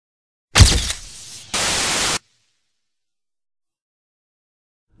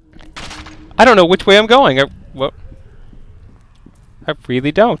I don't know which way I'm going. What? I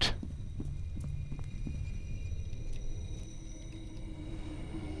really don't.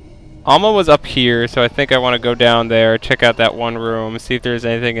 Alma was up here, so I think I want to go down there, check out that one room, see if there's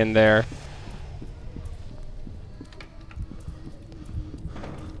anything in there.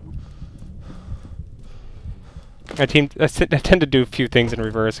 I tend to do a few things in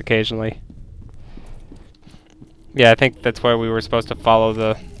reverse occasionally. Yeah, I think that's why we were supposed to follow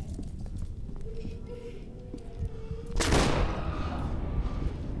the...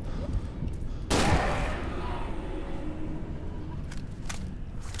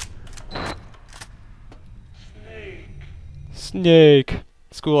 Snake.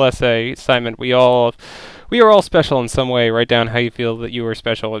 School essay assignment. We are all special in some way. Write down how you feel that you are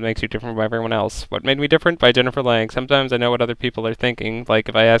special. What makes you different from everyone else. What made me different? By Jennifer Lang. Sometimes I know what other people are thinking. Like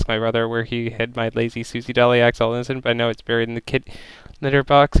if I ask my brother where he hid my lazy Susie Dolly acts all innocent, but I know it's buried in the kid litter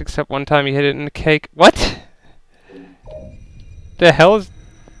box. Except one time he hid it in the cake. What? The hell is?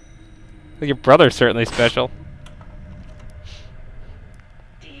 Well, your brother's certainly special.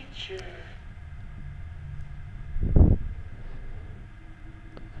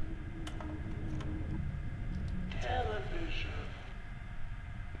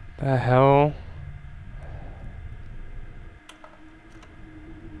 The hell?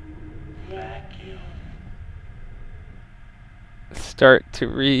 Vacuum. Start to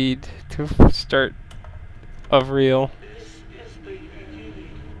read. To start of reel. This is the beginning.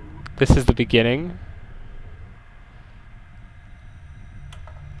 This is the beginning.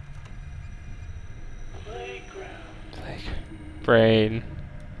 Playground. Brain.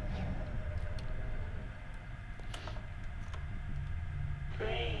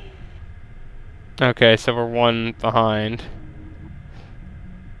 Okay, so we're one behind.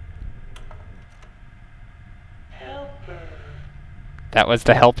 Helper. That was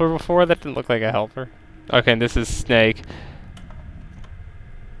the helper before? That didn't look like a helper. Okay, this is Snake.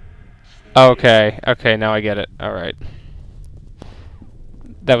 Okay, okay, now I get it. Alright.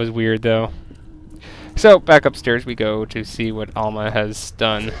 That was weird, though. So, back upstairs we go to see what Alma has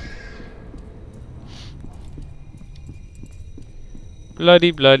done.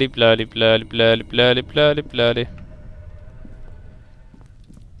 Bloody, bloody, bloody, bloody, bloody, bloody, bloody, bloody.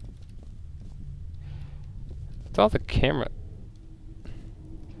 It's all the camera.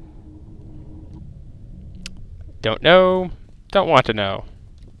 Don't know. Don't want to know.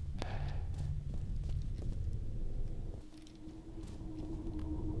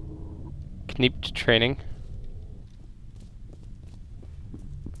 Kneeped training.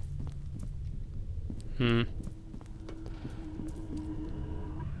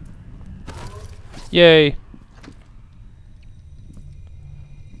 Yay.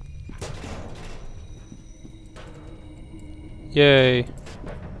 Yay.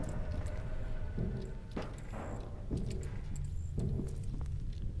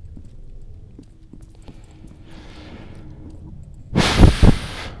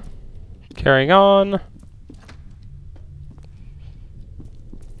 Carrying on.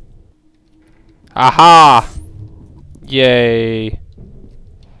 Aha! Yay.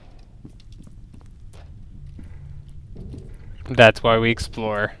 That's why we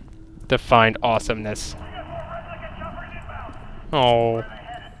explore. To find awesomeness. Oh.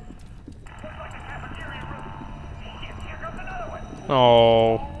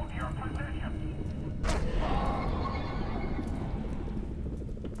 Oh.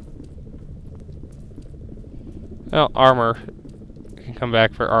 Well, armor. We can come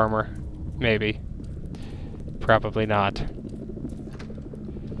back for armor. Maybe. Probably not.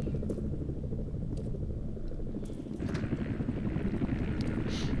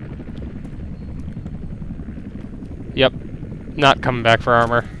 Yep. Not coming back for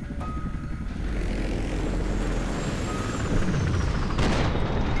armor.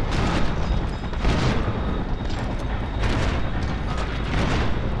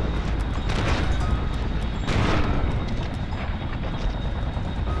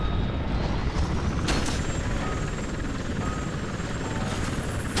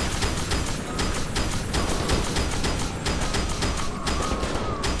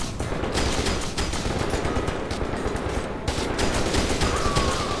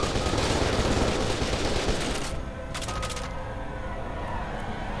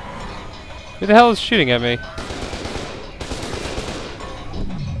 Who the hell is shooting at me?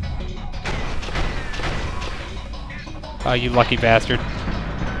 Oh, you lucky bastard.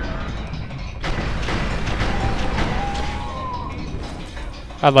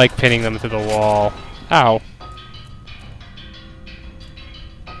 I like pinning them to the wall. Ow.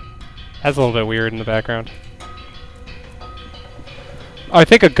 That's a little bit weird in the background. I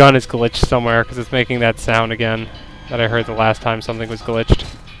think a gun is glitched somewhere because it's making that sound again that I heard the last time something was glitched.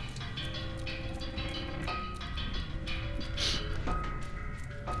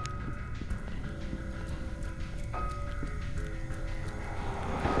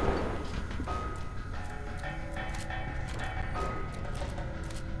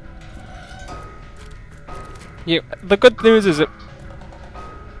 The good news is it...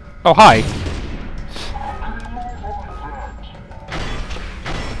 Oh, hi.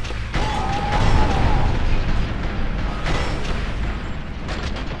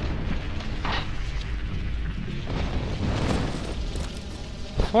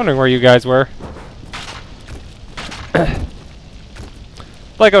 Wondering where you guys were.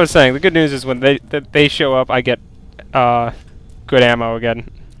 Like I was saying, the good news is when they show up, I get good ammo again.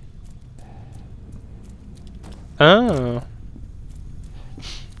 Oh.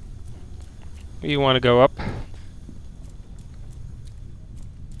 You want to go up?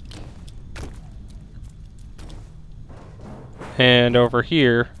 And over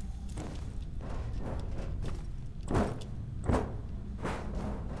here.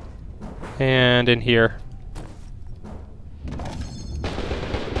 And in here.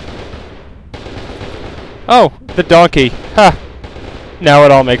 Oh, the donkey. Ha! Now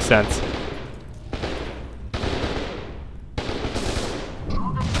it all makes sense.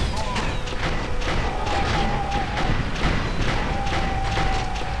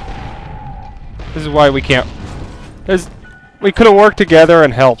 This is why we can't... We could have worked together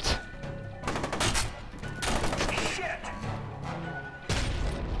and helped.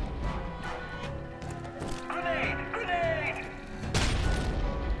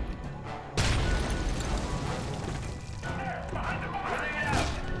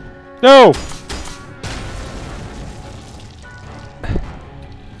 No!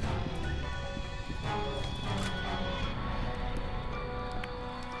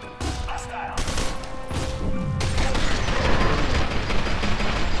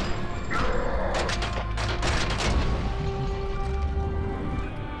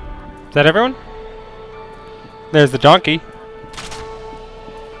 Is that everyone? There's the donkey.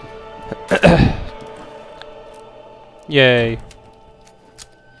 Yay.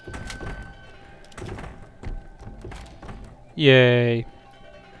 Yay.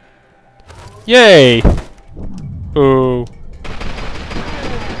 Yay! Ooh.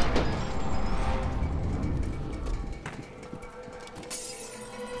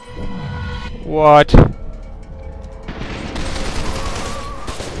 What?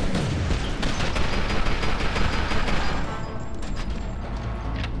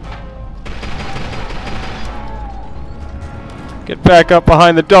 Get back up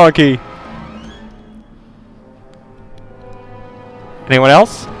behind the donkey! Anyone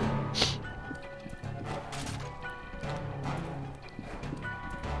else?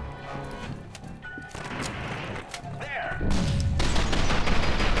 There.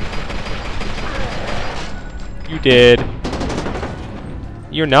 You did.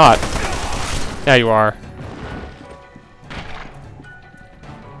 You're not. Now you are.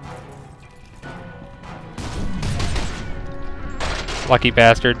 Lucky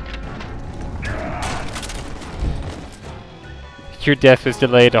bastard. Your death was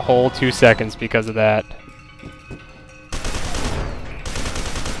delayed a whole 2 seconds because of that.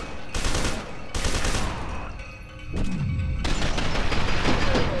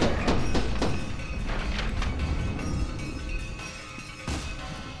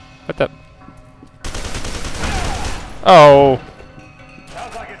 What the? Oh!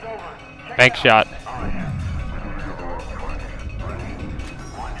 Sounds like it's over. Bank shot.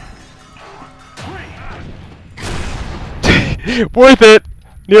 Worth it!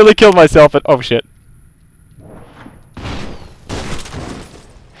 Nearly killed myself at— oh shit.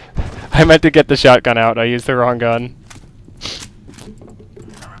 I meant to get the shotgun out, I used the wrong gun.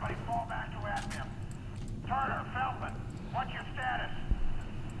 Everybody fall back to admin. Turner, Feldman, what's your status?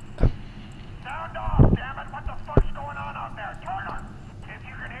 Sound off, damn it! What the fuck's going on out there? Turner! If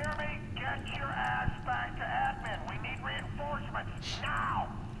you can hear me, get your ass back to admin. We need reinforcements. Now!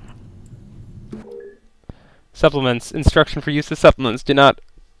 Supplements. Instruction for use of supplements. Do not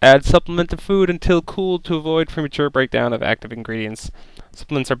add supplement to food until cooled to avoid premature breakdown of active ingredients.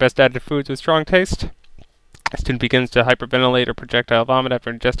 Supplements are best added to foods with strong taste. A student begins to hyperventilate or projectile vomit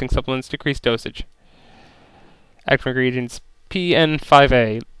after ingesting supplements. Decrease dosage. Active ingredients: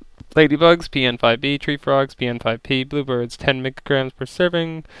 PN5A. Ladybugs, PN5B. Tree frogs, PN5P. Bluebirds, 10 micrograms per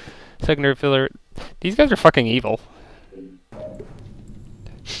serving. Secondary filler. These guys are fucking evil.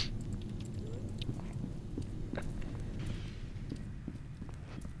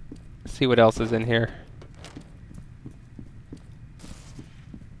 See what else is in here.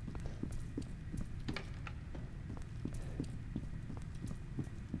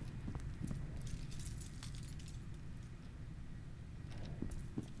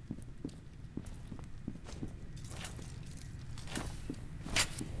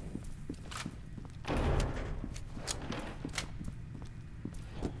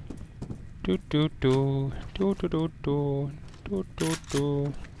 Do do do do do do do do do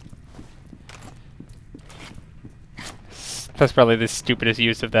do. That's probably the stupidest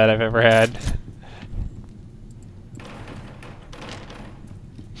use of that I've ever had.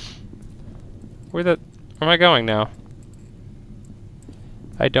 Where am I going now?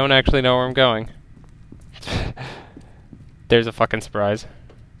 I don't actually know where I'm going. There's a fucking surprise.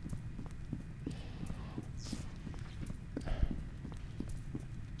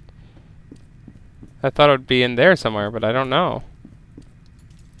 I thought it would be in there somewhere, but I don't know.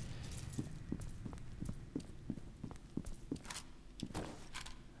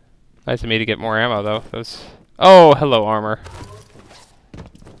 Nice of me to get more ammo, though. Those. Oh, hello, armor.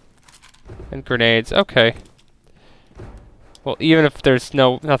 And grenades. Okay. Well, even if there's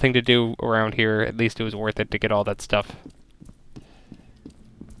nothing to do around here, at least it was worth it to get all that stuff.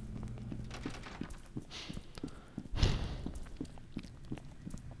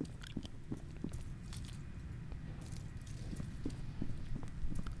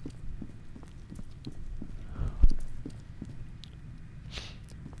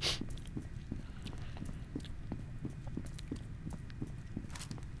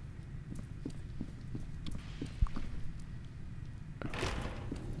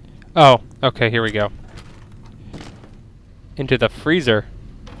 Oh, okay, here we go. Into the freezer.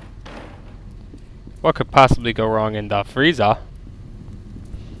 What could possibly go wrong in the freezer?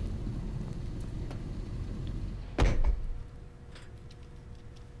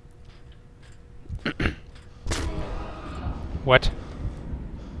 What?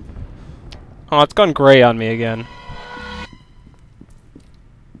 Oh, it's gone gray on me again.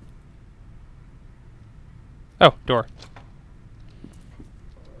 Oh, door.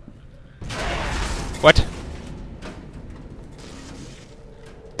 What?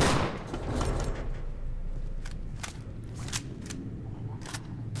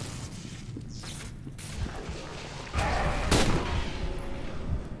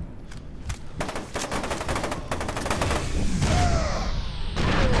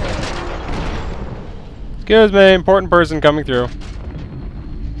 Excuse me, important person coming through.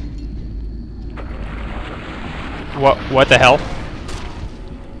 What the hell?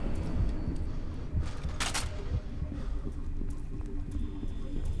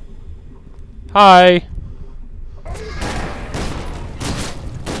 Hi.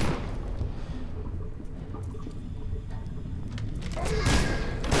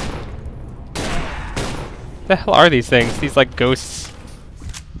 The hell are these things? These like ghosts.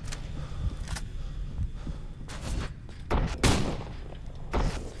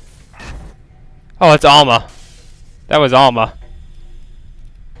 Oh, it's Alma. That was Alma.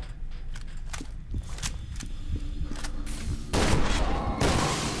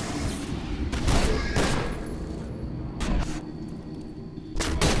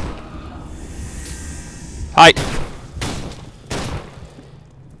 Hi.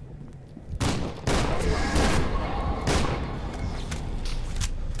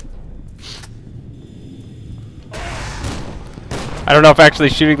 I don't know if actually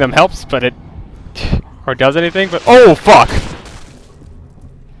shooting them helps, but it or does anything, but oh fuck.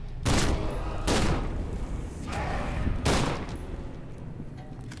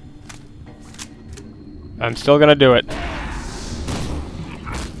 I'm still gonna do it.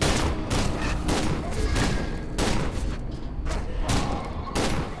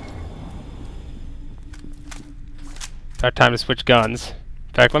 Got time to switch guns.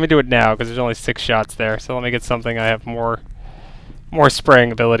 In fact, let me do it now because there's only 6 shots there. So let me get something I have more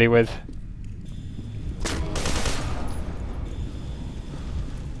spraying ability with.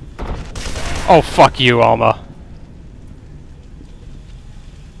 Oh fuck you, Alma.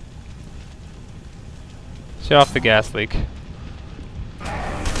 Shut off the gas leak.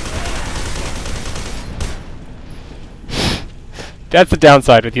 That's the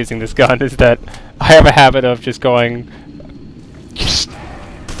downside with using this gun, is that I have a habit of just going...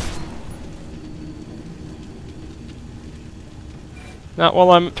 Not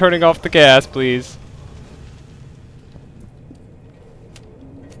while I'm turning off the gas, please.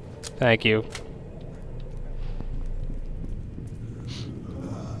 Thank you.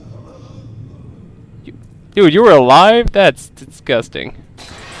 Dude, you were alive? That's disgusting.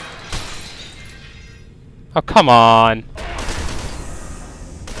 Oh, come on.